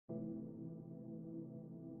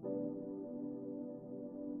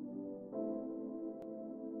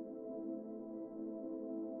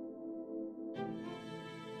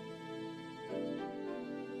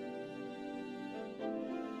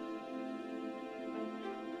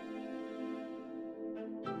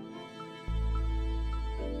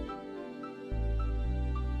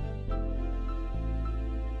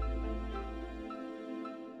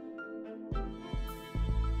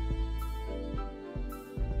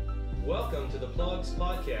Welcome to the Plugs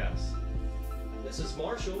Podcast. This is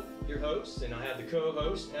Marshall, your host, and I have the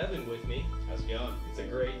co-host, Evan, with me. How's it going? It's a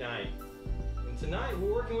great night. And tonight,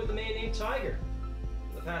 we're working with a man named Tiger.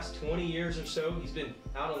 For the past 20 years or so, he's been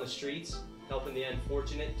out on the streets, helping the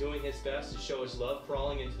unfortunate, doing his best to show his love,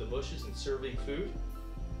 crawling into the bushes and serving food.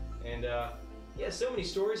 And he has so many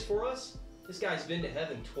stories for us. This guy's been to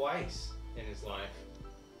heaven twice in his life.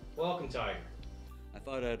 Welcome, Tiger. I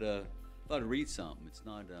thought I'd read something. It's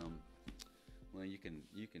not well,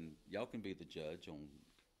 y'all can be the judge on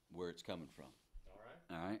where it's coming from.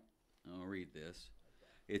 All right. I'll read this.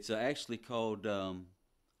 It's actually called.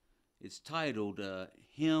 It's titled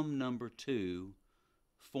Hymn Number 2,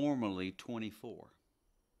 formerly 24.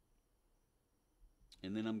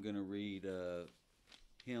 And then I'm going to read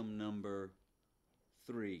hymn number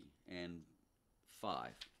 3 and 5.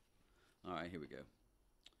 All right, here we go.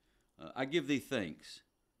 I give thee thanks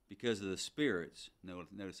because of the spirits.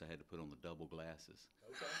 Notice I had to put on the double glasses.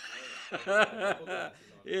 Okay.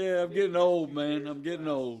 Yeah, I'm getting old, man. I'm getting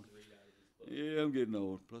old. Yeah, I'm getting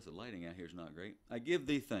old. Plus the lighting out here is not great. I give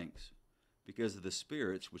thee thanks because of the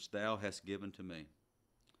spirits which thou hast given to me.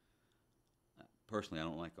 Personally, I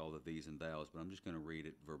don't like all of these and thous, but I'm just going to read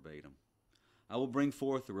it verbatim. I will bring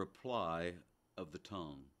forth the reply of the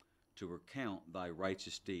tongue to recount thy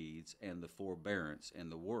righteous deeds and the forbearance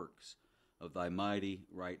and the works of thy mighty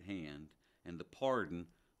right hand and the pardon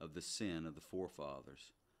of the sin of the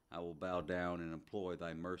forefathers. I will bow down and employ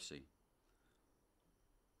thy mercy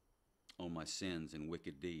on my sins and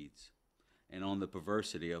wicked deeds and on the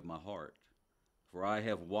perversity of my heart. For I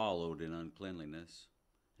have wallowed in uncleanliness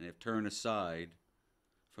and have turned aside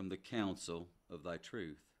from the counsel of thy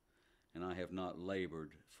truth, and I have not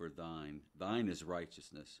labored for thine. Thine is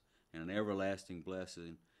righteousness, and an everlasting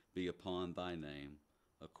blessing be upon thy name.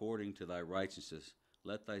 According to thy righteousness,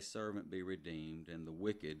 let thy servant be redeemed, and the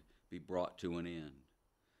wicked be brought to an end.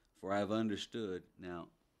 For I have understood. Now,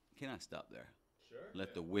 can I stop there? Sure.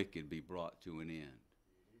 Let the wicked be brought to an end.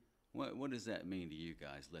 What does that mean to you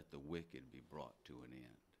guys? Let the wicked be brought to an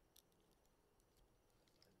end.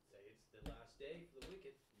 I'd say it's the last day for the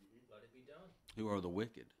wicked. Let it be done. Who are the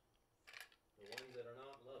wicked? The ones that are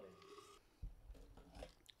not loving.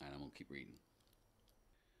 And I'm going to keep reading.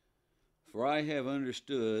 For I have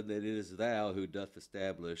understood that it is thou who doth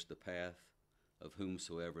establish the path of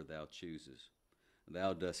whomsoever thou choosest.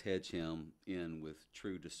 Thou dost hedge him in with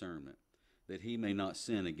true discernment, that he may not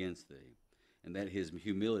sin against thee, and that his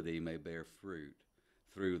humility may bear fruit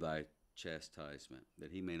through thy chastisement,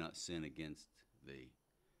 that he may not sin against thee.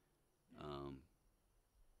 I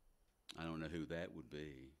don't know who that would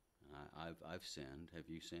be. I've sinned. Have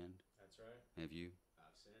you sinned? That's right. Have you?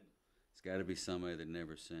 I've sinned. It's got to be somebody that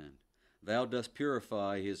never sinned. Thou dost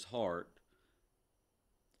purify his heart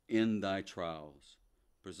in thy trials.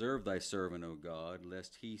 Preserve thy servant, O God,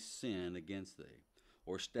 lest he sin against thee,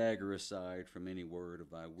 or stagger aside from any word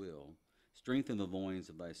of thy will. Strengthen the loins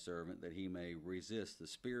of thy servant, that he may resist the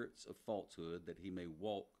spirits of falsehood, that he may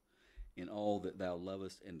walk in all that thou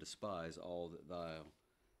lovest, and despise all that thou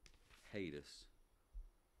hatest.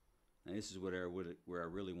 Now this is where I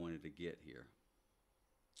really wanted to get here.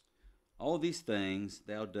 All these things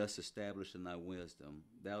thou dost establish in thy wisdom.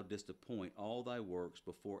 Thou didst appoint all thy works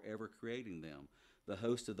before ever creating them. The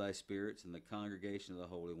host of thy spirits and the congregation of the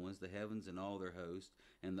holy ones, the heavens and all their host,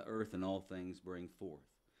 and the earth and all things bring forth.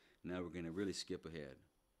 Now we're going to really skip ahead.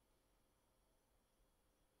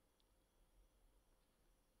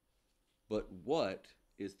 But what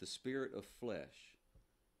is the spirit of flesh,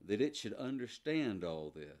 that it should understand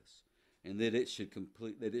all this, and that it should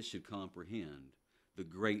comprehend the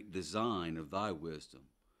great design of thy wisdom?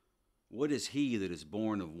 What is he that is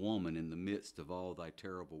born of woman in the midst of all thy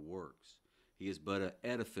terrible works? He is but an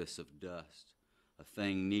edifice of dust, a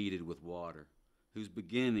thing kneaded with water, whose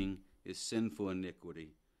beginning is sinful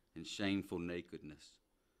iniquity and shameful nakedness,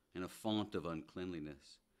 and a font of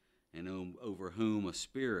uncleanliness, and over whom a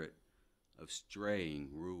spirit of straying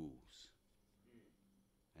rules.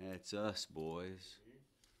 That's us, boys.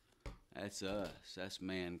 That's us. That's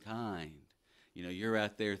mankind. You know, you're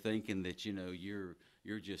out there thinking that, you know, you're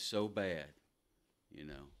just so bad. You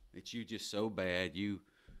know, that you just so bad.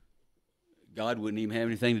 God wouldn't even have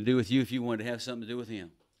anything to do with you if you wanted to have something to do with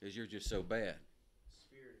him. because you're just so bad.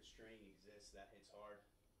 Spirit of straying exists. That hits hard.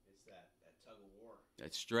 It's that tug of war.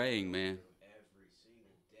 That's straying, man. Every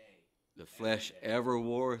single day. The flesh ever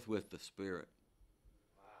warreth with the spirit.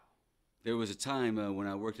 Wow. There was a time when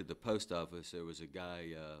I worked at the post office, there was a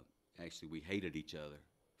guy, actually we hated each other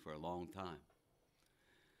for a long time.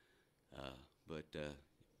 But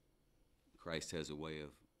Christ has a way of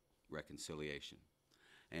reconciliation.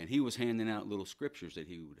 And he was handing out little scriptures that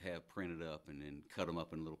he would have printed up and then cut them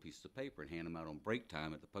up in little pieces of paper and hand them out on break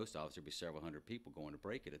time at the post office. There'd be several hundred people going to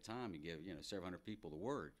break at a time. You give, several hundred people the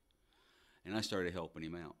word. And I started helping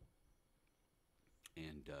him out.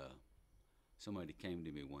 And somebody came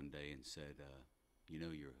to me one day and said,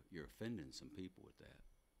 you're offending some people with that.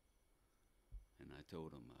 And I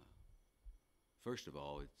told him, first of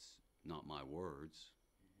all, it's not my words.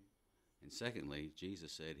 Mm-hmm. And secondly,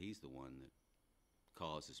 Jesus said he's the one that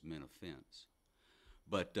causes men offense.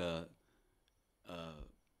 But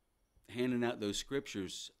handing out those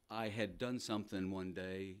scriptures, I had done something one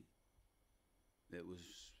day that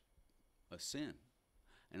was a sin.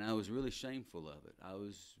 And I was really shameful of it. I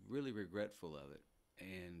was really regretful of it.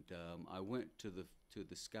 And I went to the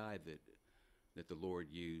guy that the Lord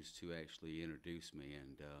used to actually introduce me.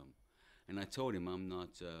 And I told him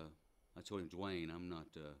Dwayne, I'm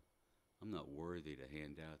not worthy to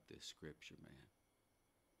hand out this scripture, man.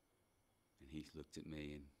 And he looked at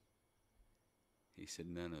me and he said,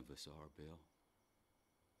 none of us are, Bill.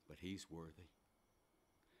 But he's worthy.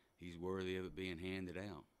 He's worthy of it being handed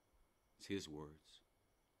out. It's his words.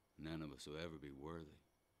 None of us will ever be worthy.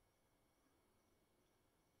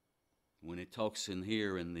 When it talks in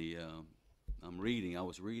here in the, I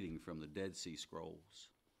was reading from the Dead Sea Scrolls.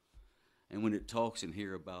 And when it talks in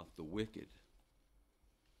here about the wicked,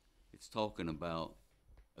 it's talking about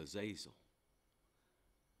Azazel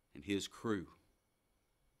and his crew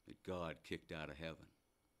that God kicked out of heaven.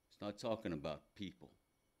 It's not talking about people,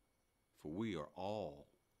 for we are all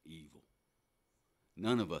evil.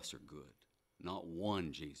 None of us are good. Not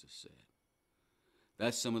one, Jesus said.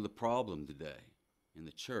 That's some of the problem today in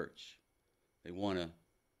the church. They want to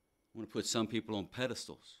put some people on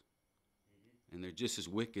pedestals, and they're just as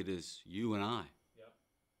wicked as you and I. Yep.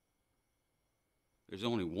 There's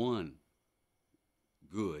only one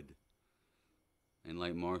good, and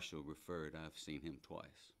like Marshall referred, I've seen him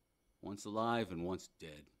twice. Once alive and once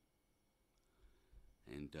dead.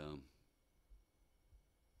 And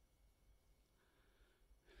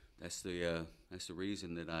that's the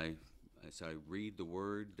reason that as I read the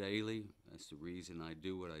Word daily, that's the reason I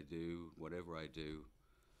do what I do, whatever I do.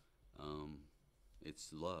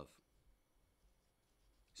 It's love.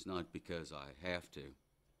 It's not because I have to.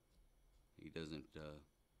 He doesn't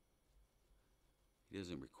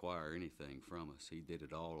require anything from us. He did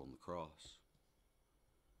it all on the cross.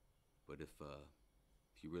 But if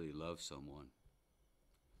you really love someone,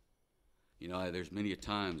 there's many a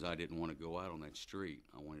times I didn't want to go out on that street.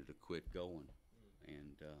 I wanted to quit going,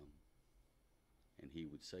 and he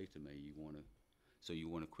would say to me, you want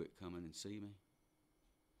to quit coming and see me?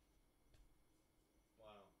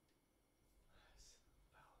 Wow. That's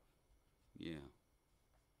powerful. Yeah.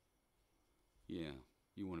 Yeah.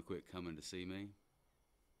 You want to quit coming to see me?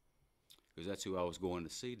 Because that's who I was going to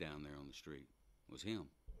see down there on the street, was him.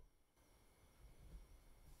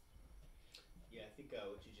 Yeah, I think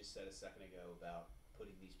what you just said a second ago about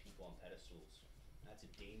putting these people on pedestals, that's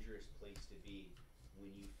a dangerous place to be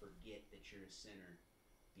when you forget that you're a sinner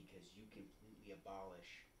because you completely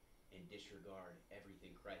abolish and disregard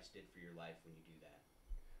everything Christ did for your life when you do that.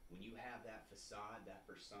 When you have that facade, that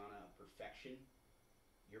persona of perfection,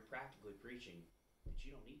 you're practically preaching that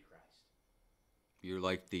you don't need Christ. You're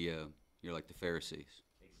like the Pharisees.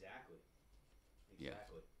 Exactly. Yeah.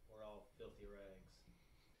 We're all filthy rags.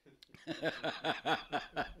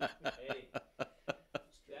 Hey,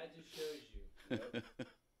 That just shows you. Yep.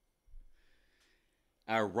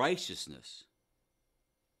 Our righteousness,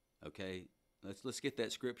 okay, let's get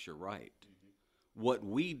that scripture right. Mm-hmm. What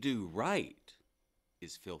we do right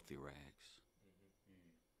is filthy rags.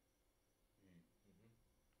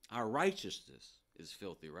 Mm-hmm. Our righteousness is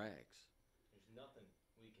filthy rags. There's nothing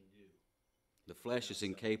we can do. The flesh is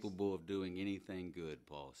incapable of doing anything good,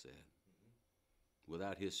 Paul said. Mm-hmm.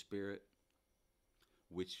 Without his spirit,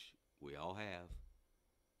 which we all have,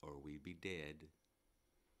 or we'd be dead.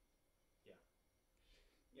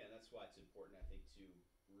 Yeah, that's why it's important, I think, to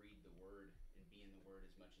read the Word and be in the Word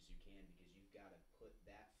as much as you can, because you've got to put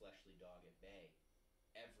that fleshly dog at bay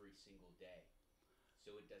every single day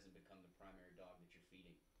so it doesn't become the primary dog that you're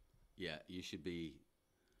feeding. Yeah, you should be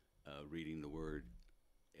reading the Word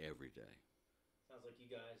every day. Sounds like you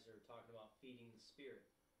guys are talking about feeding the spirit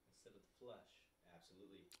instead of the flesh.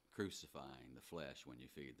 Absolutely. crucifying the flesh when you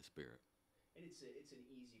feed the spirit. And it's an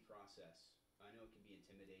easy process. I know it can be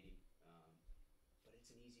intimidating, but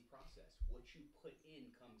it's an easy process. What you put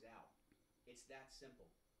in comes out. It's that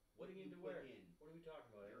simple. What Putting you into put where? in, What are we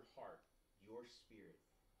talking about? your heart, your spirit,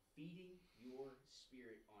 feeding your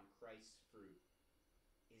spirit on Christ's fruit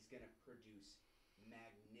is going to produce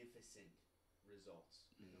magnificent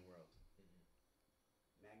results in the world. Mhm.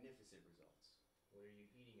 Magnificent results. What are you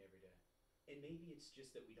eating every day? And maybe it's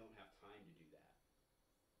just that we don't have time to do that.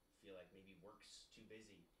 Feel like maybe work's too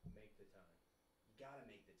busy. Make the time. You gotta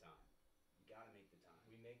make the time. You gotta make the time.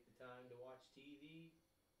 We make the time to watch TV,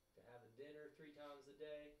 to have a dinner 3 times a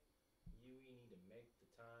day. We need to make the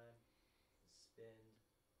time to spend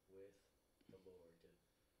with the Lord, to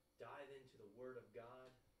dive into the Word of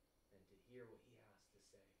God and to hear what He has to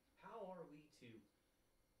say. How are we to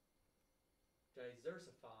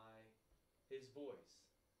diversify His voice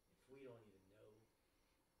if we don't even know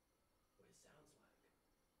what it sounds like?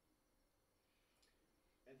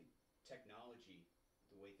 I think technology,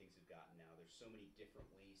 the way things have gotten now, there's so many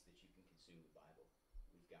different ways that you can consume the Bible.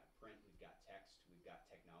 We've got print, we've got text, we've got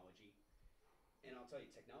technology. And I'll tell you,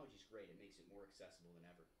 technology's great. It makes it more accessible than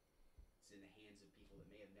ever. It's in the hands of people that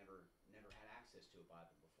may have never had access to a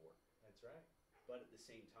Bible before. That's right. But at the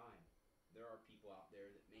same time, there are people out there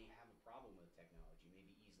that may have a problem with technology,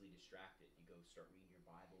 maybe easily distracted. You go start reading your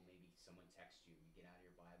Bible, maybe someone texts you, you get out of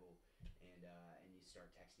your Bible, and you start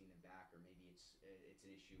texting them back, or maybe it's an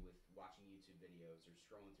issue with watching YouTube videos or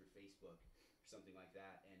scrolling through Facebook or something like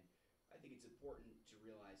that. And I think it's important to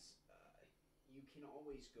realize you can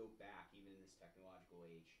always go back, even in this technological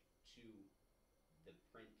age, to the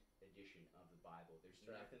print edition of the Bible. There's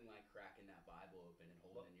nothing like cracking that Bible open and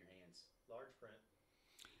holding it in your hands. Large print.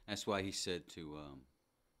 That's why he said to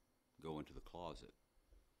go into the closet.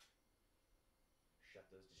 Shut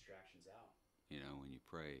those distractions out. You know, when you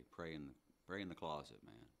pray in the closet,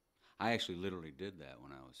 man. I actually literally did that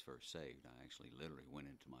when I was first saved. I actually literally went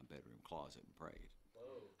into my bedroom closet and prayed.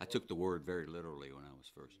 Whoa. I took the word very literally when I was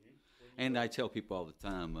first. Mm-hmm. And I tell people all the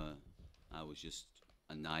time, I was just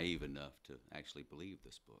naive enough to actually believe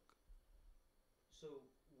this book. So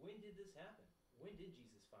when did this happen? When did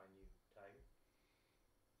Jesus find you, Tiger?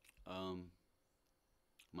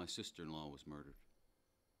 My sister-in-law was murdered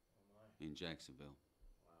Oh my. in Jacksonville.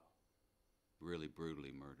 Wow. Really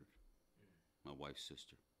brutally murdered. My wife's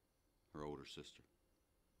sister, her older sister.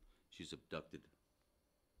 She's abducted,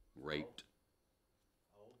 raped.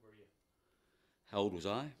 How old were you? How old was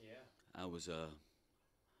I? Yeah. I was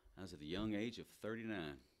at the young age of 39.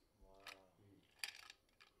 Wow.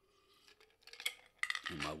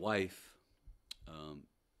 And my wife,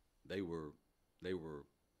 they were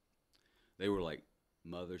like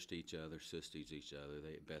mothers to each other, sisters to each other,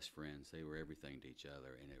 they best friends. They were everything to each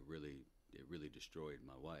other, and it really destroyed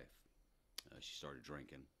my wife. She started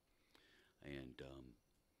drinking, and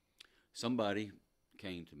somebody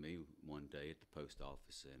came to me one day at the post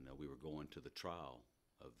office, and we were going to the trial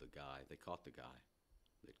of the guy. They caught the guy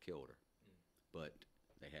that killed her, but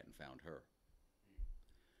they hadn't found her.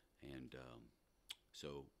 And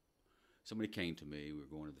so somebody came to me. We were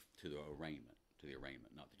going to the arraignment,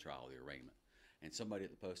 not the trial, the arraignment. And somebody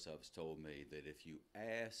at the post office told me that if you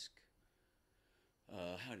ask,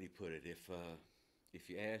 how did he put it? If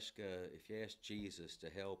you ask Jesus to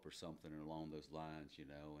help or something along those lines, you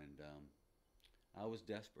know. And I was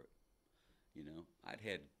desperate, you know. I'd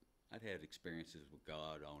had experiences with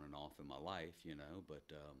God on and off in my life, you know,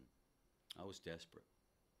 but I was desperate.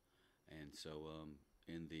 And so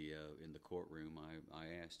in the courtroom, I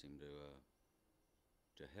asked him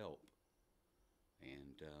to help.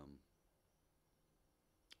 And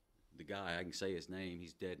the guy, I can say his name,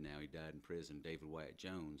 he's dead now. He died in prison. David Wyatt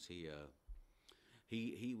Jones.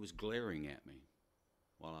 He was glaring at me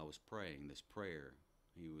while I was praying this prayer.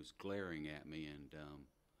 He was glaring at me, and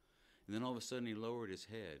then all of a sudden he lowered his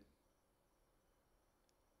head.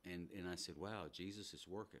 And I said, "Wow, Jesus is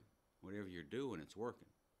working. Whatever you're doing, it's working."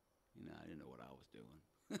 You know, I didn't know what I was doing.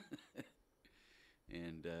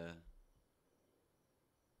 And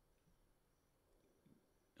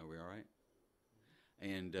are we all right?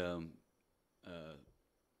 And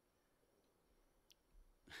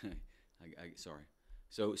sorry.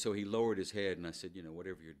 So he lowered his head, and I said, "You know,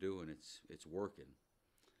 whatever you're doing, it's working."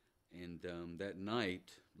 And that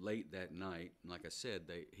night, late that night, like I said,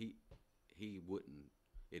 he wouldn't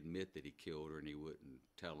admit that he killed her, and he wouldn't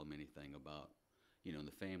tell them anything about, you know, and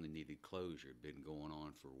the family needed closure. It'd been going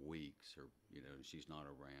on for weeks, or, you know, she's not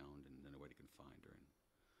around, and nobody can find her. And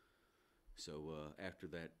so after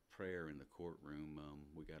that prayer in the courtroom,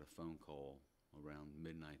 we got a phone call around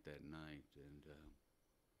midnight that night, and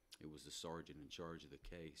It was the sergeant in charge of the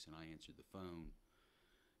case, and I answered the phone,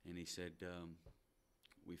 and he said,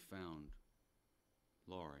 we found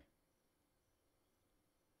Laurie.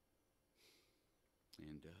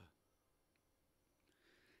 And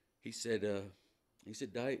he said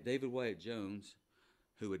David Wyatt Jones,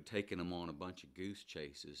 who had taken him on a bunch of goose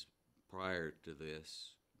chases prior to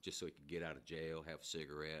this, just so he could get out of jail, have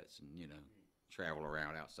cigarettes, and, you know, travel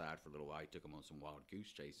around outside for a little while. He took him on some wild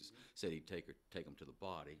goose chases, said he'd take him to the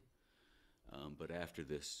body. But after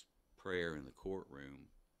this prayer in the courtroom,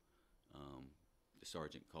 the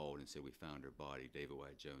sergeant called and said, we found her body. David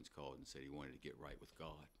Wyatt Jones called and said he wanted to get right with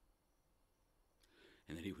God,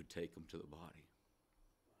 and that he would take him to the body.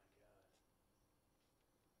 My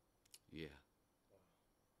God. Yeah.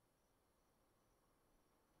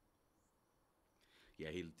 Yeah,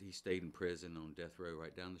 he stayed in prison on death row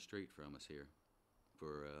right down the street from us here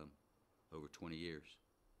for over 20 years.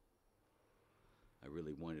 I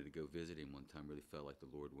really wanted to go visit him one time, really felt like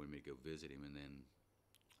the Lord wanted me to go visit him, and then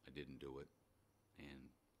I didn't do it. And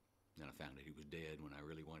then I found out he was dead when I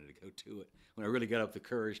really wanted to go to it. When I really got up the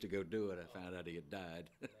courage to go do it, I found out he had died.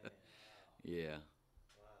 Man, wow. Yeah.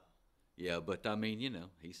 Wow. Yeah, but I mean, you know,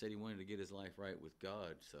 he said he wanted to get his life right with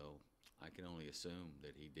God, so I can only assume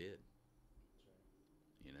that he did. That's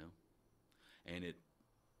right. You know, and it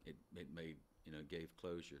made, you know, gave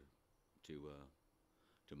closure to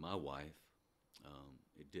my wife.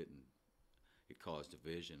 It caused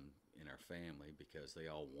division in our family because they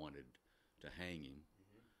all wanted to hang him,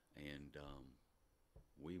 and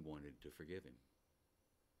we wanted to forgive him.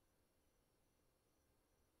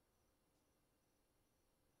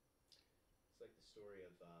 It's like the story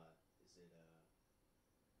of, is it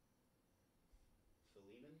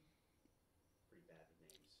Philemon? Pretty bad with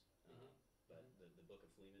names. But the book of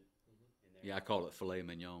Philemon. In there. Yeah, I call it filet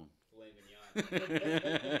mignon. Filet mignon.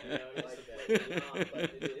 Like that.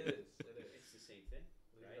 But it is. It's the same thing,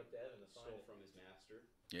 Leave right? it up to Evan to find Stole it. from his master.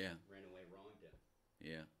 Yeah. Ran away, wronged him.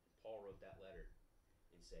 Yeah. Paul wrote that letter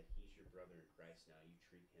and said, he's your brother in Christ now. You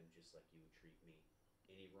treat him just like you would treat me.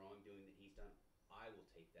 Any wrongdoing that he's done, I will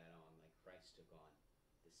take that on like Christ took on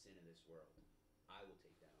the sin of this world. I will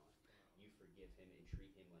take that on. You forgive him and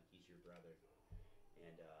treat him like he's your brother.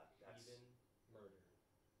 And that's... Even murder.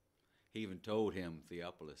 He even told him,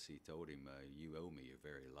 Theophilus, he told him, you owe me your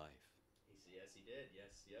very life. Yes, he did.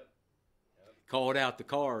 Yes, yep. Called out the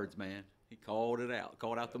cards, man. He called it out.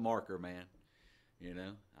 Called out the marker, man. You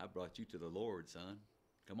know, I brought you to the Lord, son.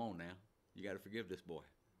 Come on now. You got to forgive this boy.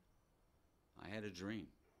 I had a dream.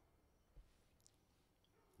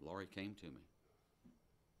 Laurie came to me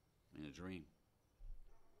in a dream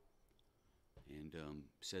and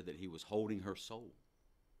said that he was holding her soul.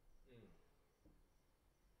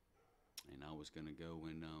 And I was going to go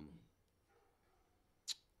and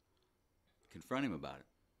confront him about it,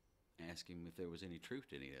 ask him if there was any truth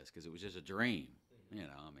to any of this, because it was just a dream. You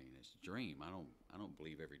know, I mean, it's a dream. I don't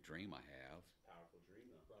believe every dream I have. Powerful dream,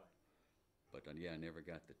 though. But yeah, I never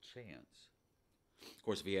got the chance. Of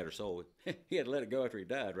course, if he had her soul, he had to let it go after he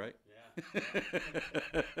died, right? Yeah. That's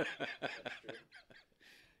true.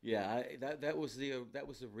 Yeah, that was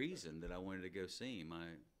the reason that I wanted to go see him.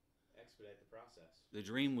 Expedite the process. The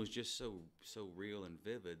dream was just so real and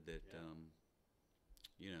vivid that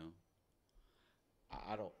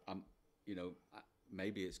you know,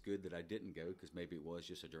 maybe it's good that I didn't go, because maybe it was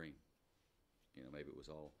just a dream. You know, maybe it was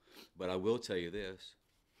all. But I will tell you this.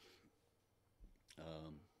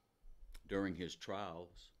 During his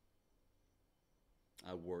trials,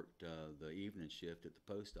 I worked the evening shift at the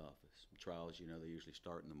post office. Trials, you know, they usually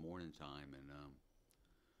start in the morning time, and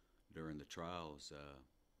during the trials,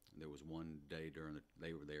 there was one day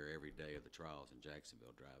they were there every day of the trials in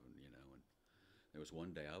Jacksonville driving, you know, and there was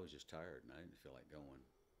one day I was just tired and I didn't feel like going.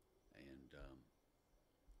 And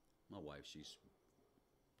my wife, she's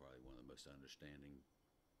probably one of the most understanding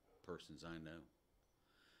persons I know.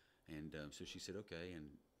 And so she said, okay,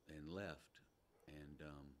 and left. And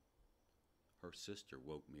her sister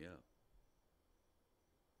woke me up.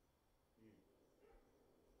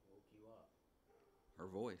 Woke you up. Her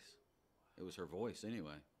voice. It was her voice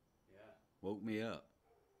anyway. Yeah. Woke me up.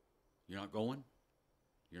 You're not going?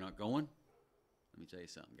 You're not going? Let me tell you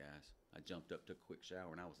something, guys. I jumped up, took a quick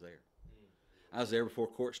shower, and I was there. I was there before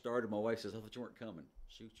court started. My wife says, I thought you weren't coming.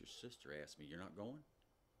 Shoot, your sister asked me, you're not going?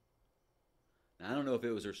 Now, I don't know if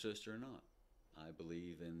it was her sister or not. I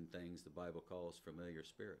believe in things the Bible calls familiar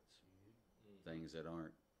spirits. Things that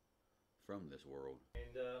aren't from this world.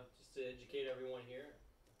 And just to educate everyone here,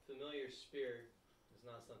 familiar spirit is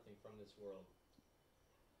not something from this world.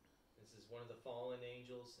 This is one of the fallen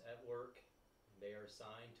angels at work. They are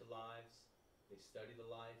assigned to lives. They study the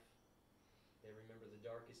life. They remember the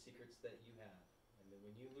darkest secrets that you have. And then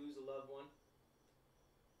when you lose a loved one,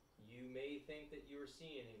 you may think that you are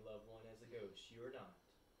seeing a loved one as a ghost. You are not.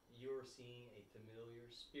 You are seeing a familiar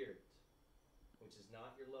spirit, which is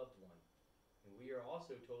not your loved one. And we are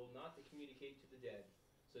also told not to communicate to the dead.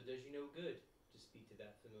 So it does you no good to speak to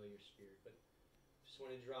that familiar spirit. But just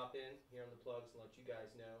wanted to drop in here on the plugs and let you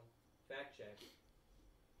guys know. Fact check.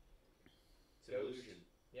 It's an illusion.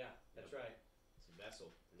 Yeah, that's right. It's a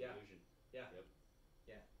vessel. An Yeah. illusion. Yeah. Yep.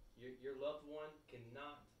 Yeah. Your loved one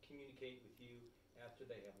cannot communicate with you after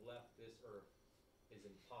they have left this earth. Is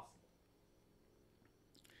impossible.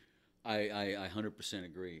 I 100%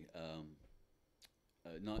 agree.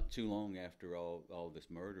 Not too long after all this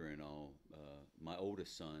murder and all, my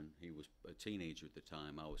oldest son, he was a teenager at the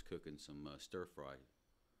time. I was cooking some stir fry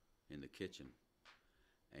in the kitchen,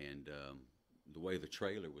 and the way the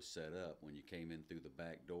trailer was set up, when you came in through the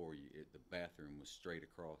back door, the bathroom was straight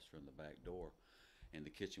across from the back door, and the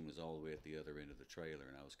kitchen was all the way at the other end of the trailer.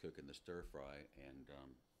 And I was cooking the stir fry, and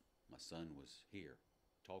my son was here,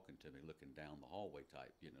 talking to me, looking down the hallway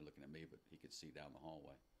type, looking at me, but he could see down the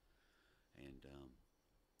hallway, and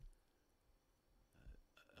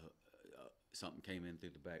something came in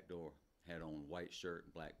through the back door, had on white shirt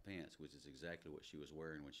and black pants, which is exactly what she was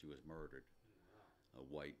wearing when she was murdered. A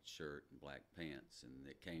white shirt and black pants, and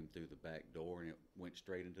it came through the back door and it went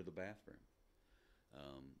straight into the bathroom.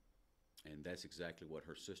 And that's exactly what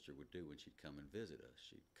her sister would do when she'd come and visit us.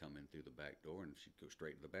 She'd come in through the back door and she'd go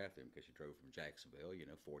straight to the bathroom because she drove from Jacksonville,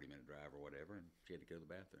 40-minute drive or whatever, and she had to go to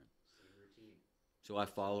the bathroom. Same routine. So I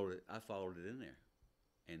followed it in there.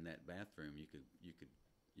 In that bathroom, you could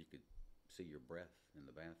see your breath in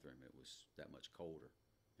the bathroom. It was that much colder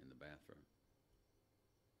in the bathroom.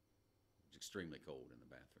 It was extremely cold in the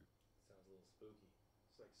bathroom. Sounds a little spooky.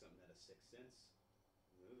 It's like something out of Sixth Sense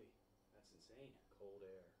movie. That's insane. Cold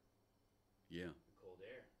air. Yeah. Cold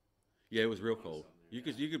air. Yeah, it was real cold. There,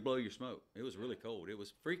 You could blow your smoke. It was really cold. It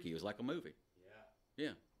was freaky. It was like a movie.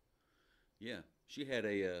 Yeah. Yeah. She had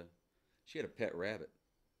a pet rabbit,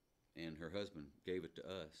 and her husband gave it to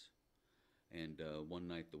us. And one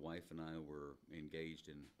night, the wife and I were engaged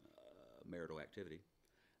in marital activity,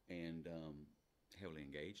 and heavily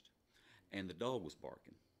engaged. And the dog was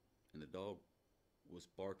barking, and the dog was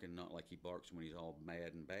barking not like he barks when he's all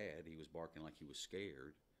mad and bad. He was barking like he was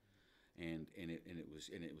scared, and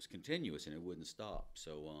it was continuous, and it wouldn't stop.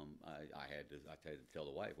 So I had to tell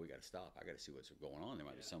the wife, we got to stop. I got to see what's going on. There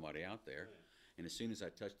might be somebody out there. Yeah. And as soon as I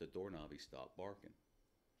touched the doorknob, he stopped barking,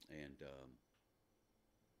 and I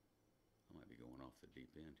might be going off the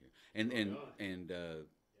deep end here.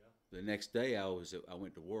 The next day I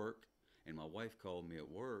went to work, and my wife called me at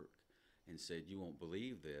work and said, "You won't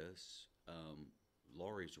believe this.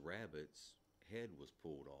 Laurie's rabbit's head was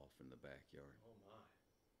pulled off in the backyard." Oh my.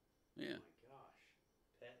 Yeah. Oh my gosh.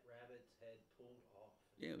 Pet rabbit's head pulled off.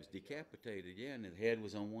 Yeah, it was decapitated. Yeah, and the head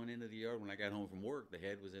was on one end of the yard. When I got home from work, the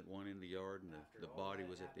head was at one end of the yard, and the body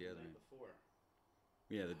was at the other end. Before.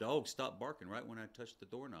 Yeah, the dog stopped barking right when I touched the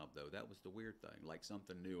doorknob, though. That was the weird thing. Like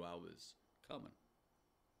something knew I was coming.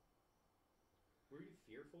 Were you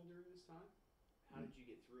fearful during this time? How did you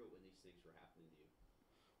get through it when these things were happening to you?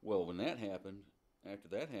 Well, when that happened, after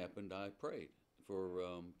that happened, I prayed for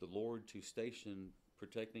the Lord to station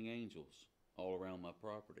protecting angels all around my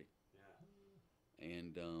property. Yeah.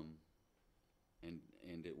 And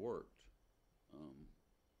it worked.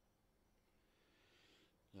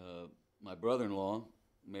 My brother-in-law,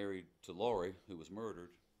 married to Laurie, who was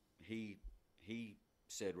murdered, he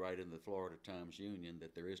said right in the Florida Times-Union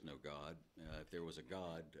that there is no God. If there was a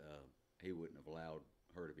God, he wouldn't have allowed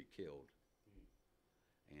her to be killed.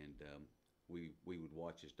 And we would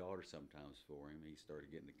watch his daughter sometimes for him. He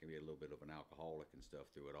started getting to be a little bit of an alcoholic and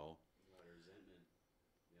stuff through it all. A lot of resentment.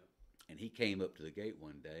 Yep. And he came up to the gate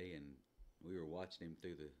one day, and we were watching him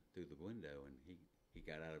through the window, and he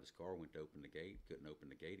got out of his car, went to open the gate, couldn't open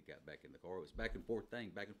the gate. He got back in the car. It was back and forth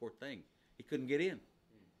thing. He couldn't get in.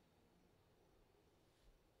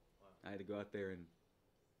 Wow. I had to go out there and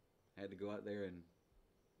He was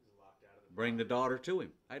locked out of the bring the daughter to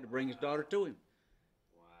him. I had to bring his daughter to him.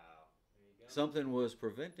 Wow. There you go. Something was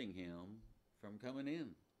preventing him from coming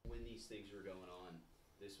in. When these things were going on,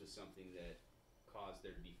 this was something that caused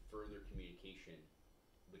there to be further communication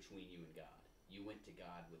between you and God. You went to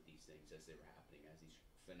God with these things as they were happening, as these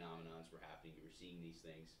phenomenons were happening. You were seeing these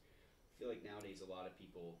things. I feel like nowadays a lot of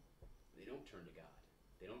people, they don't turn to God.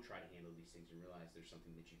 They don't try to handle these things and realize there's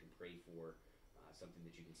something that you can pray for, something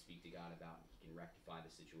that you can speak to God about, and He can rectify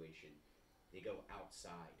the situation. They go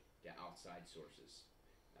outside to outside sources.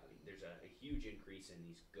 I mean, there's a huge increase in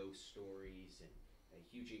these ghost stories and a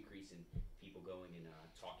huge increase in people going and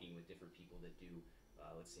talking with different people that do,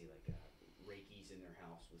 let's say, like Reiki's in their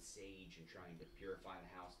house with sage and trying to purify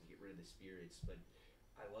the house and get rid of the spirits. But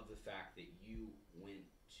I love the fact that you went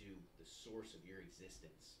to the source of your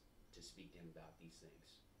existence to speak to him about these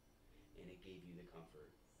things. And it gave you the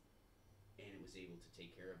comfort. And it was able to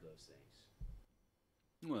take care of those things.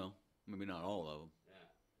 Well, maybe not all of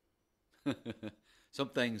Yeah. them. Some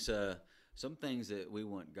things that we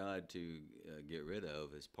want God to get rid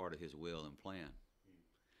of is part of His will and plan.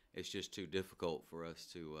 It's just too difficult for us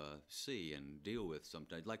to see and deal with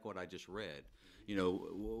sometimes. Like what I just read. You know,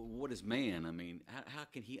 what is man? I mean, how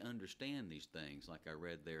can he understand these things? Like I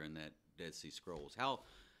read there in that Dead Sea Scrolls.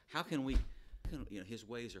 How can we? You know, His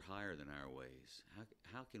ways are higher than our ways.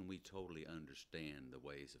 How can we totally understand the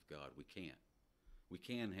ways of God? We can't. We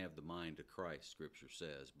can have the mind of Christ, Scripture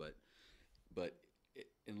says, but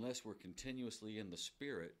unless we're continuously in the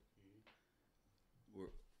Spirit,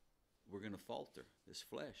 we're going to falter. This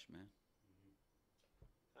flesh, man.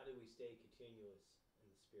 How do we stay continuous in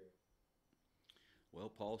the Spirit? Well,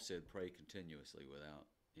 Paul said, "Pray continuously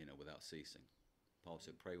without ceasing." Paul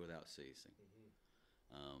said, "Pray without ceasing."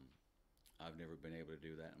 I've never been able to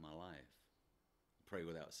do that in my life. Pray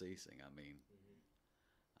without ceasing. I mean,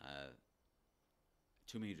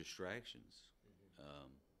 too many distractions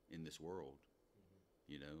in this world.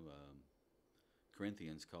 You know,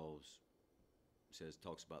 Corinthians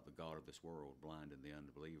talks about the God of this world blinding the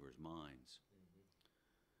unbelievers' minds.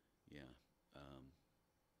 Yeah.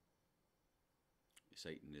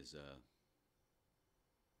 Satan is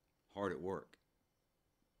hard at work.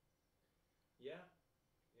 Yeah,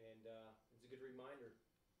 and it's a good reminder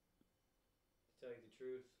to tell you the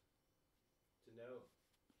truth, to know.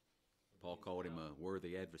 Paul called him a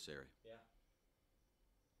worthy adversary. Yeah.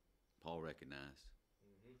 Paul recognized.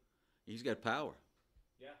 He's got power.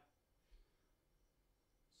 Yeah.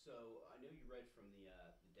 So I know you read from the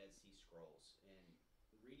Dead Sea Scrolls, and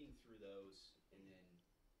reading through those and then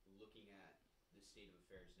looking at the state of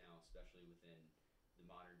affairs now, especially within the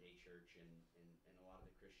modern day church and a lot of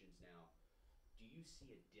the Christians now, do you see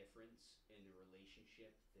a difference in the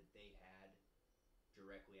relationship that they had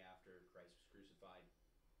directly after Christ was crucified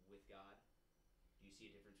with God? Do you see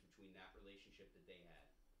a difference between that relationship that they had,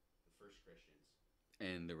 the first Christians,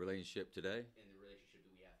 And the relationship today? and the relationship that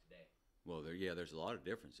we have today? Well, there's a lot of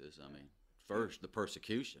differences. I mean, first, the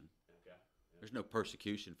persecution. Okay. There's no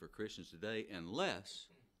persecution for Christians today unless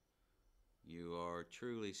you are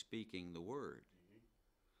truly speaking the word.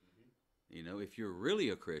 You know, if you're really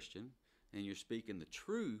a Christian and you're speaking the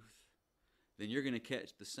truth, then you're going to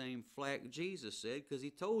catch the same flack Jesus said, because He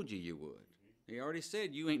told you would. He already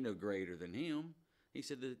said you ain't no greater than Him. He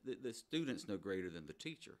said the student's no greater than the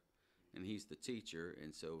teacher, and He's the teacher.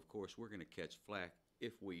 And so, of course, we're going to catch flack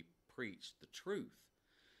if we preach the truth.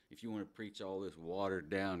 If you want to preach all this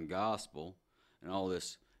watered-down gospel and all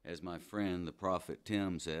this, as my friend the prophet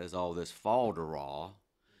Tim says, all this falderah,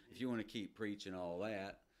 if you want to keep preaching all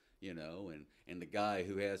that, you know, and the guy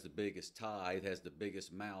who has the biggest tithe has the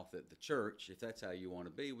biggest mouth at the church, if that's how you want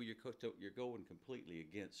to be, well, you're going completely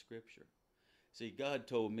against Scripture. See, God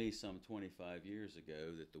told me some 25 years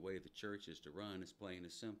ago that the way the church is to run is plain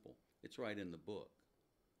and simple. It's right in the book.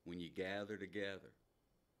 When you gather together,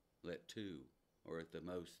 let two, or at the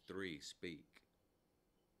most three, speak.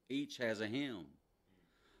 Each has a hymn.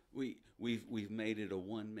 We've made it a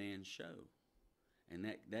one-man show. And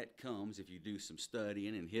that comes, if you do some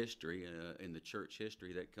studying in history, in the church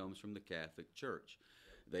history, that comes from the Catholic Church.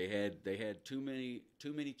 They had too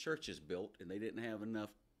many churches built, and they didn't have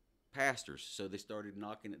enough pastors, so they started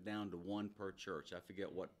knocking it down to one per church. I forget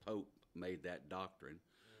what pope made that doctrine,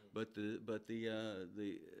 but the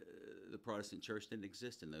Protestant church didn't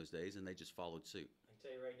exist in those days, and they just followed suit. I can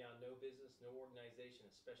tell you right now, no business, no organization,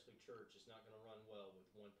 especially church, is not going to run well with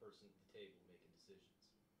one person at the table making decisions.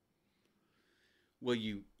 Well,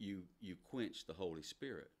 you quench the Holy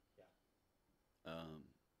Spirit. Yeah.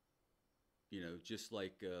 You know, just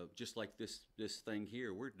like this thing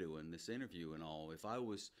here we're doing, this interview and all. If I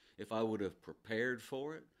would have prepared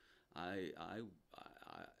for it, I'd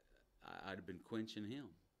have been quenching him.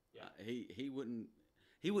 Yeah. He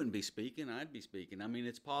wouldn't be speaking. I'd be speaking. I mean,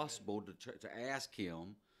 it's possible to ask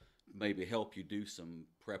him, maybe help you do some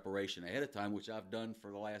preparation ahead of time, which I've done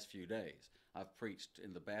for the last few days. I've preached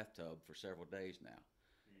in the bathtub for several days now,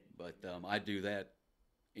 but I do that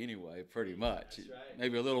anyway, pretty much. That's right.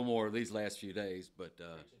 Maybe a little more these last few days, but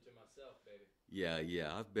Preaching to myself, baby.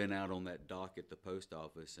 yeah. I've been out on that dock at the post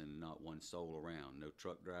office and not one soul around. No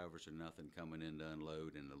truck drivers or nothing coming in to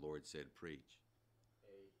unload, and the Lord said, "Preach."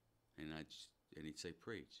 Hey. And He'd say,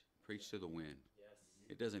 "Preach to the wind." Yes.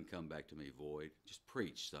 It doesn't come back to me void. Just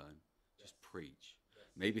preach, son. Just preach. Yes.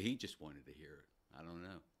 Maybe he just wanted to hear it. I don't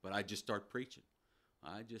know. But I just start preaching.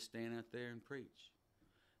 I just stand out there and preach.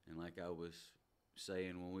 And like I was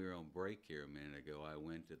saying when we were on break here a minute ago, I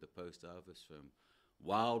went to the post office from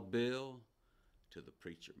Wild Bill to the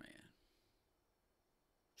Preacher Man.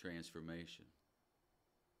 Transformation.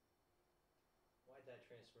 Why did that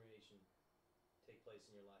transformation take place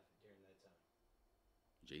in your life during that time?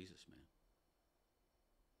 Jesus, man.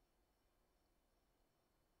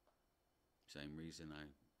 Same reason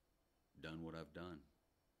I done what I've done.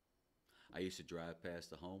 I used to drive past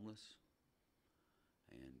the homeless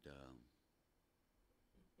and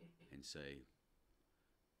say,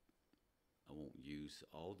 I won't use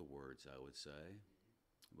all the words I would say,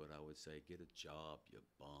 but I would say, get a job, you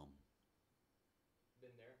bum.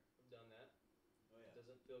 Been there, I've done that. Oh, yeah. It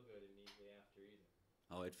doesn't feel good immediately after either.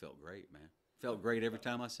 Oh, it felt great, man. Felt great every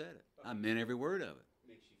time I said it. I meant every word of it.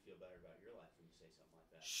 Makes you feel better about your life when you say something like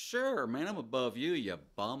that. Sure, man, I'm above you, you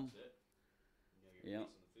bum. That's it. You know your Yeah.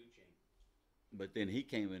 place on the food chain. But then he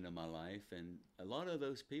came into my life, and a lot of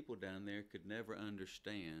those people down there could never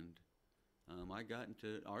understand. I got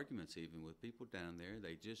into arguments even with people down there.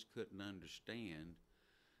 They just couldn't understand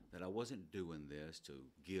that I wasn't doing this to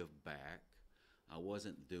give back. I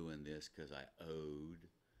wasn't doing this because I owed.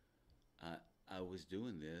 I was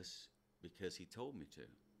doing this because he told me to.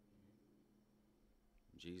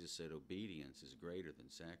 Jesus said obedience is greater than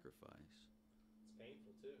sacrifice. It's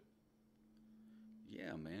painful too.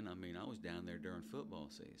 Yeah, man. I mean, I was down there during football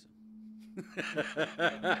season.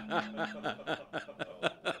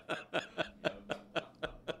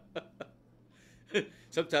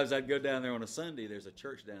 Sometimes I'd go down there on a Sunday. There's a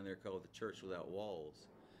church down there called the Church Without Walls,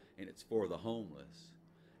 and it's for the homeless.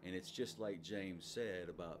 And it's just like James said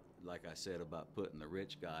about, like I said about putting the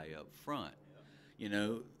rich guy up front. You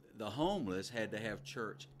know, the homeless had to have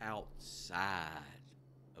church outside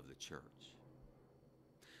of the church.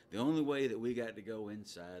 The only way that we got to go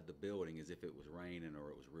inside the building is if it was raining or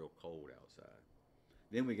it was real cold outside.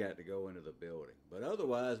 Then we got to go into the building. But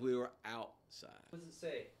otherwise, we were outside. What does it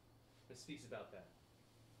say? It speaks about that.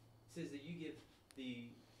 It says that you give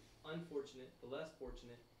the unfortunate, the less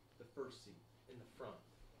fortunate, the first seat in the front.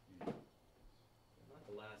 Not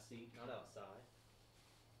the last seat, not outside.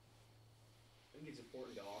 I think it's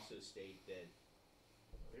important to also state that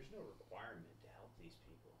there's no requirement to help these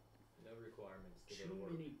people. No requirements to go Too to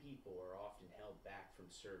work. many people are often held back from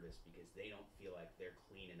service because they don't feel like they're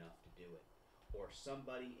clean enough to do it. Or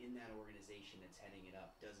somebody in that organization that's heading it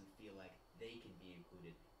up doesn't feel like they can be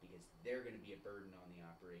included because they're going to be a burden on the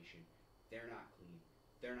operation. They're not clean.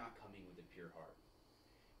 They're not coming with a pure heart.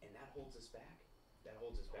 And that holds us back. That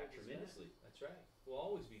holds us back tremendously. That's right. We'll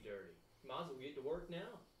always be dirty. Might as well get to work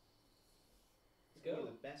now. Let's go.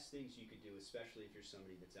 One of the best things you could do, especially if you're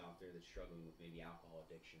somebody that's out there that's struggling with maybe alcohol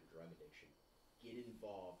addiction or drug addiction, get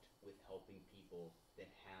involved with helping people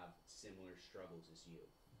that have similar struggles as you.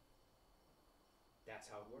 That's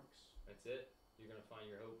how it works. That's it. You're going to find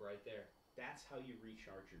your hope right there. That's how you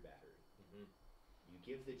recharge your battery. Mm-hmm. You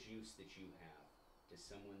give the juice that you have to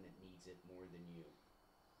someone that needs it more than you,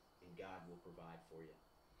 and God will provide for you.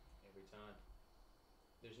 Every time.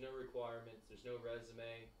 There's no requirements. There's no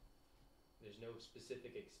resume. There's no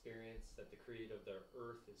specific experience that the creator of the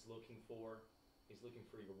earth is looking for. He's looking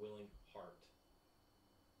for your willing heart.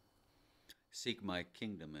 Seek my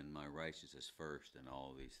kingdom and my righteousness first, and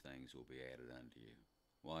all these things will be added unto you.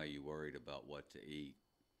 Why are you worried about what to eat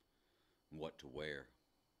and what to wear?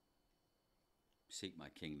 Seek my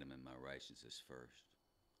kingdom and my righteousness first,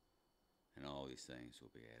 and all these things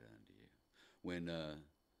will be added unto you. When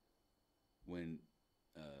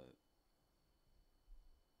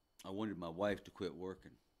I wanted my wife to quit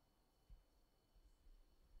working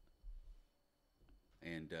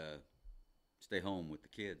and stay home with the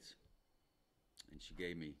kids, and she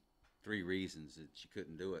gave me 3 reasons that she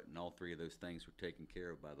couldn't do it, and all 3 of those things were taken care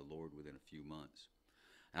of by the Lord within a few months.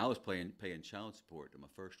 And I was paying child support to my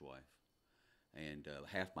first wife, and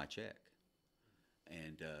half my check,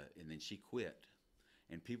 and then she quit,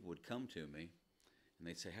 and people would come to me, and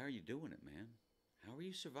they'd say, "How are you doing it, man? How are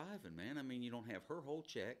you surviving, man? I mean, you don't have her whole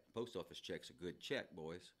check. Post office check's a good check,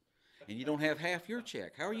 boys, and you don't have half your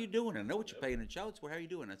check. How are you doing? I know what you're paying in child support. How are you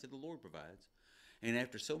doing?" I said, "The Lord provides." And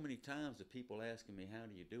after so many times of people asking me, "How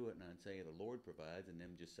do you do it?" and I'd say, "The Lord provides," and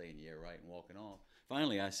them just saying, "Yeah, right," and walking off,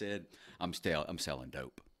 finally I said, I'm selling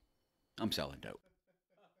dope. I'm selling dope.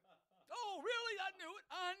 Oh, really? I knew it.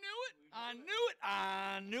 I knew it. I knew it.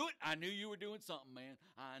 I knew it. I knew you were doing something, man.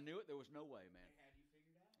 I knew it. There was no way, man. Had you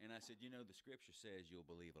figured out? And I said, you know, the scripture says you'll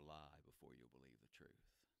believe a lie before you'll believe the truth.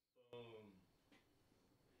 Boom.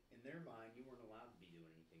 In their mind, you weren't allowed to be doing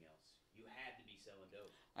You had to be selling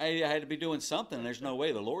dope. I had to be doing something. There's no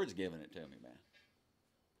way the Lord's giving it to me, man.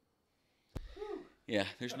 Yeah,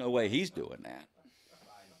 there's no way He's doing that.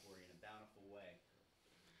 Providing for you in a bountiful way.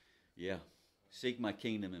 Yeah. Seek my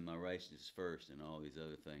kingdom and my righteousness first, and all these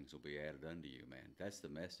other things will be added unto you, man. That's the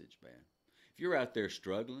message, man. If you're out there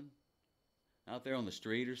struggling, out there on the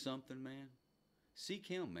street or something, man, seek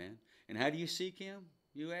Him, man. And how do you seek Him,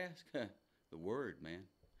 you ask? The Word, man.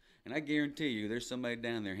 And I guarantee you there's somebody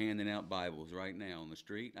down there handing out Bibles right now on the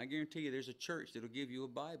street. I guarantee you there's a church that'll give you a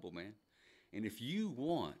Bible, man. And if you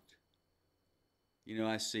want, you know,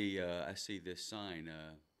 I see this sign,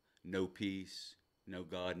 no peace, no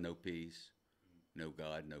God, no peace, no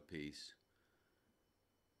God, no peace.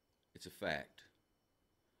 It's a fact.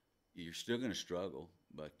 You're still going to struggle,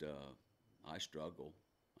 but I struggle.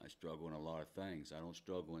 I struggle in a lot of things. I don't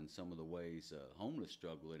struggle in some of the ways homeless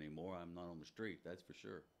struggle anymore. I'm not on the street, that's for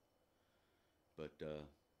sure. But,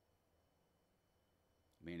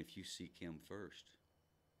 man, if you seek Him first,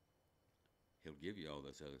 He'll give you all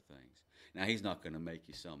those other things. Now, He's not going to make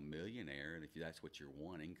you some millionaire, and if that's what you're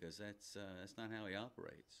wanting, because that's not how He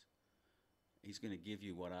operates. He's going to give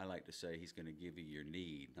you what I like to say. He's going to give you your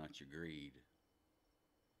need, not your greed.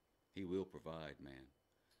 He will provide, man.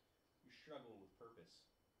 You're struggling with purpose.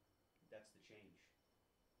 That's the change.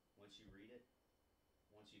 Once you read it,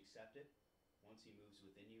 once you accept it, once He moves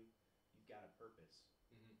within you, you've got a purpose.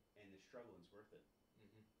 Mm-hmm. And the struggling's worth it.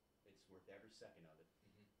 Mm-hmm. It's worth every second of it.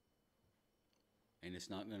 Mm-hmm. And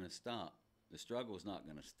it's not going to stop. The struggle is not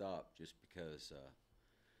going to stop just because,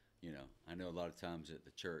 you know, I know a lot of times at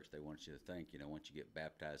the church they want you to think, you know, once you get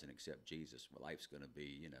baptized and accept Jesus, well, life's going to be,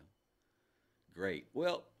 you know, great.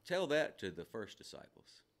 Well, tell that to the first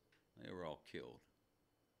disciples. They were all killed.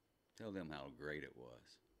 Tell them how great it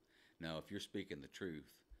was. Now, if you're speaking the truth,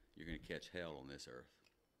 you're going to catch hell on this earth.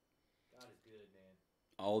 God is good, man.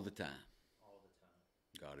 All the time. All the time.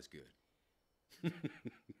 God is good.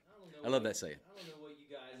 I love that saying. I don't know what you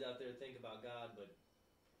guys out there think about God, but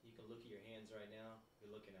you can look at your hands right now, you're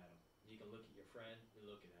looking at them. You can look at your friend, you're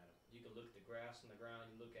looking at him. You can look at the grass on the ground,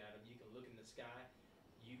 you look at him. You can look in the sky,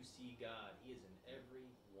 you see God. He is in every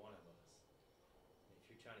one of us. And if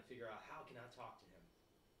you're trying to figure out how can I talk to Him,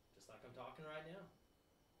 just like I'm talking right now,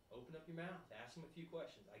 open up your mouth, ask Him a few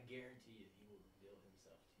questions. I guarantee you He will reveal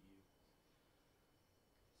Himself to you.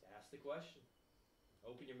 Just ask the question.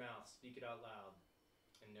 Open your mouth, speak it out loud,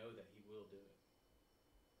 and know that He will do it.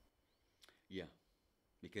 Yeah,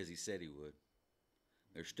 because He said He would.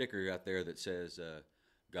 There's a sticker out there that says,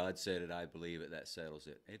 God said it, I believe it, that settles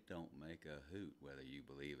it. It don't make a hoot whether you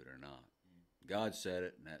believe it or not. God said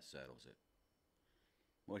it, and that settles it.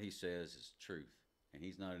 What He says is truth, and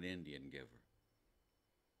He's not an Indian giver.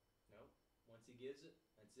 Nope. Once He gives it,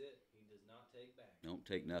 that's it. He does not take back. Don't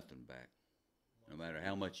take nothing back, no matter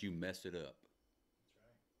how much you mess it up. That's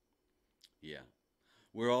right. Yeah.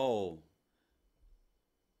 We're all,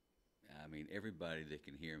 I mean, everybody that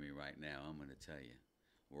can hear me right now, I'm going to tell you,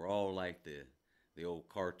 we're all like the old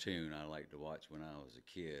cartoon I liked to watch when I was a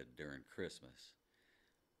kid during Christmas.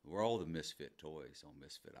 We're all the misfit toys on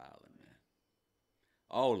Misfit Island, man.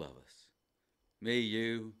 All of us. Me,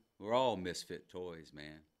 you, we're all misfit toys,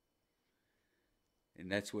 man.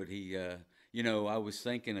 And that's what He, you know, I was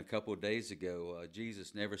thinking a couple of days ago,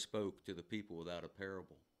 Jesus never spoke to the people without a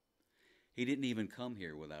parable. He didn't even come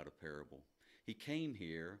here without a parable. He came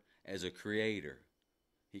here as a creator.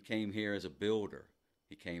 He came here as a builder.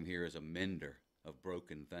 He came here as a mender of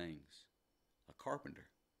broken things, a carpenter.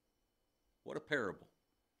 What a parable.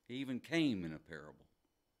 He even came in a parable.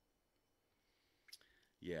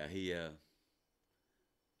 Yeah,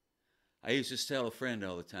 I used to tell a friend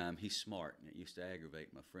all the time, he's smart, and it used to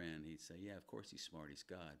aggravate my friend. He'd say, yeah, of course he's smart, he's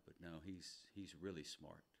God, but no, he's really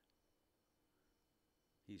smart.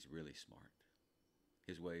 He's really smart.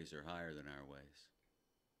 His ways are higher than our ways.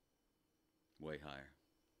 Way higher.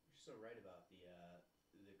 You're so right about the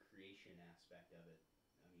creation aspect of it.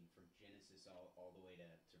 I mean, from Genesis all the way to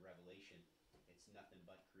Revelation, it's nothing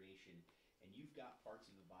but creation. And you've got parts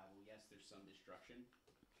of the Bible, yes, there's some destruction.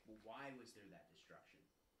 Well, why was there that destruction?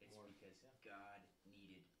 It's because God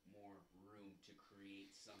needed more room to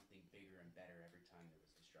create something bigger and better every time there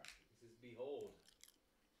was destruction. He says, behold,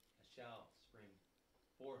 I shall spring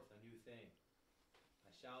forth a new thing.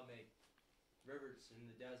 I shall make rivers in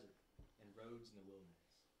the desert and roads in the wilderness.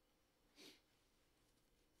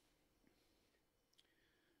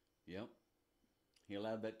 Yep. He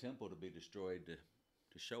allowed that temple to be destroyed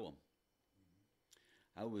to show him.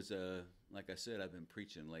 I was, like I said, I've been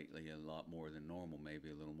preaching lately a lot more than normal,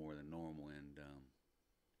 maybe a little more than normal,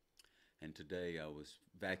 and today I was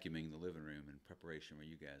vacuuming the living room in preparation for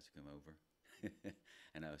you guys to come over.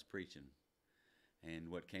 and I was preaching. And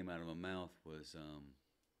what came out of my mouth was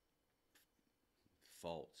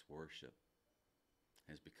false worship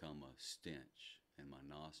has become a stench in my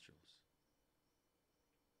nostrils.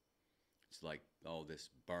 It's like all this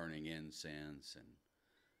burning incense, and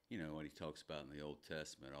you know what he talks about in the Old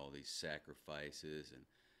Testament, all these sacrifices, and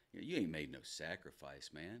you ain't made no sacrifice,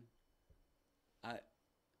 man.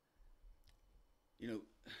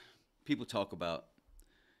 People talk about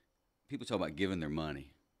giving their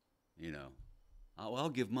money. I'll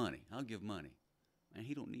give money. Man,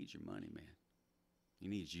 he don't need your money, man. He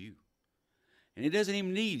needs you. And he doesn't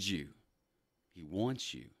even need you. He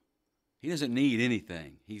wants you. He doesn't need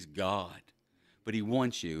anything. He's God. But he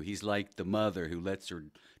wants you. He's like the mother who lets her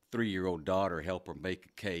 3-year-old daughter help her bake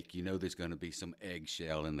a cake. You know there's going to be some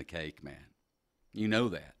eggshell in the cake, man. You know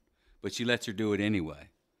that. But she lets her do it anyway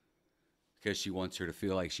because she wants her to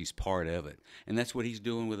feel like she's part of it. And that's what he's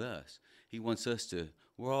doing with us. He wants us to,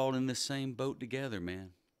 we're all in the same boat together,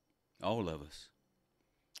 man. All of us.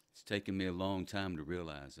 It's taken me a long time to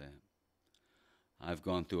realize that. I've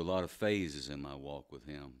gone through a lot of phases in my walk with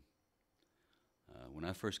him. When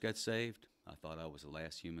I first got saved, I thought I was the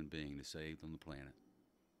last human being to saved on the planet.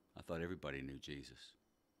 I thought everybody knew Jesus.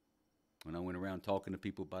 When I went around talking to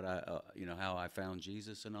people about how I found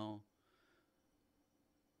Jesus and all,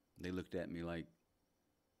 they looked at me like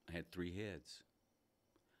I had 3 heads.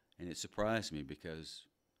 And it surprised me because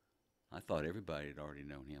I thought everybody had already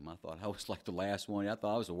known him. I thought I was like the last one. I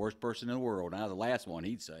thought I was the worst person in the world, and I was the last one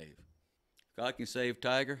he'd save. God can save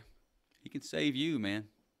Tiger. He can save you, man.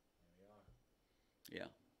 Yeah.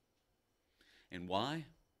 And why?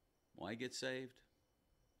 Why get saved?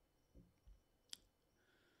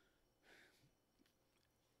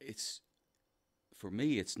 For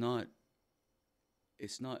me, it's not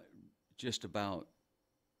just about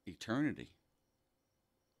eternity.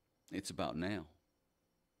 It's about now.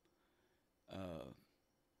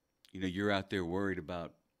 You're out there worried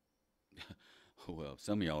about, well,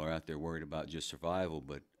 some of y'all are out there worried about just survival,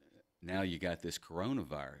 but now you got this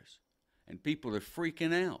coronavirus, and people are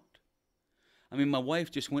freaking out. I mean, my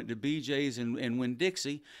wife just went to BJ's and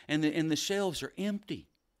Winn-Dixie, and the shelves are empty.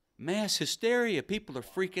 Mass hysteria. People are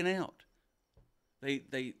freaking out.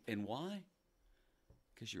 And why?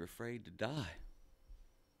 Because you're afraid to die.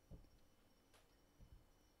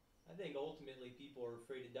 I think ultimately people are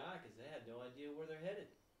afraid to die because they have no idea where they're headed.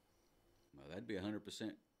 Well, that'd be 100%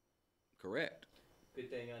 correct. Good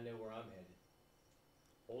thing I know where I'm headed.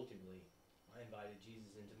 Ultimately, I invited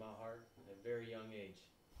Jesus into my heart at a very young age.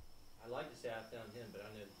 I'd like to say I found him, but I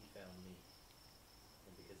know that he found me.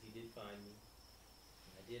 And because he did find me,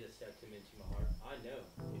 and I did accept him into my heart, I know.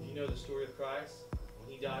 If you know the story of Christ, when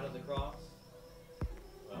he died on the cross,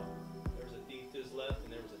 well, there was a thief to his left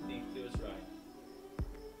and there was a thief to his right.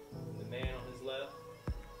 And the man on his left,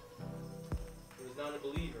 he was not a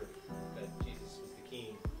believer that Jesus was the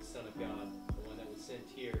King, the Son of God, the one that was sent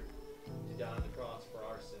here to die on the cross for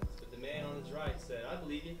our sins. But the man on his right said, I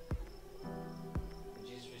believe you. And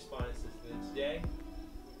Jesus responded and says, then today,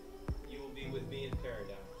 you will be with me in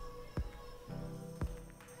paradise.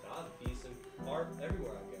 God has peace and heart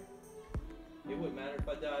everywhere I go. It wouldn't matter if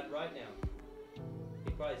I died right now.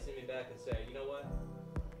 He'd probably send me back and say, you know what?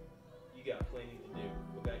 You got plenty to do.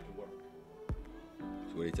 Go back to work.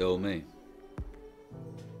 That's what he told me.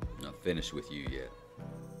 I'm not finished with you yet.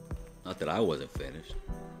 Not that I wasn't finished.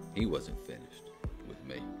 He wasn't finished.